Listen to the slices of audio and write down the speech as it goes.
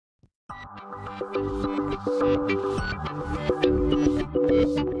Hello,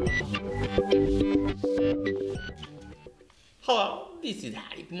 this is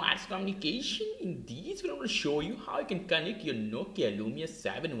Ritrovato Communication. In this video, I'm going to show you how you can connect your Nokia Lumia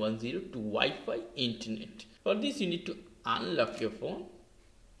 710 to Wi-Fi internet. For this, you need to unlock your phone.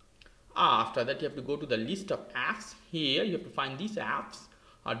 After that, you have to go to the list of apps. Here, you have to find these apps.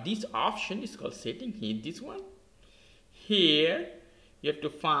 Or this option is called setting. Hit this one. Here, you have to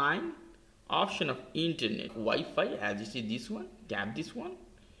find option of internet Wi-Fi. As you see this one, tap this one.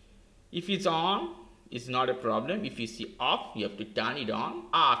 If it's on, it's not a problem. If you see off, you have to turn it on.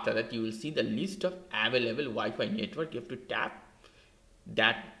 After that, you will see the list of available Wi-Fi network. You have to tap.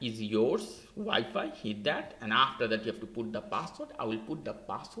 That is yours Wi-Fi. Hit that, and after that you have to put the password. I will put the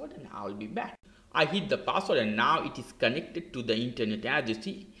password and I will be back. I hit the password and now it is connected to the internet. As you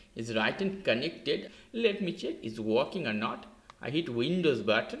see, it's written connected. Let me check it's working or not. I hit Windows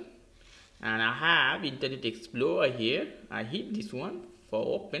button and I have Internet Explorer here. I hit this one for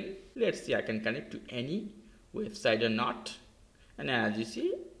open. Let's see I can connect to any website or not. And as you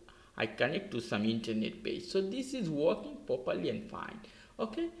see, I connect to some internet page. So this is working properly and fine.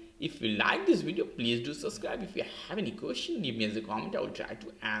 Okay, if you like this video, please do subscribe. If you have any question, leave me as a comment. I will try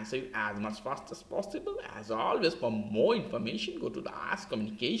to answer you as much fast as possible. As always, for more information, go to the Ask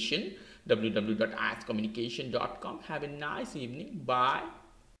Communication, www.askcommunication.com. Have a nice evening. Bye.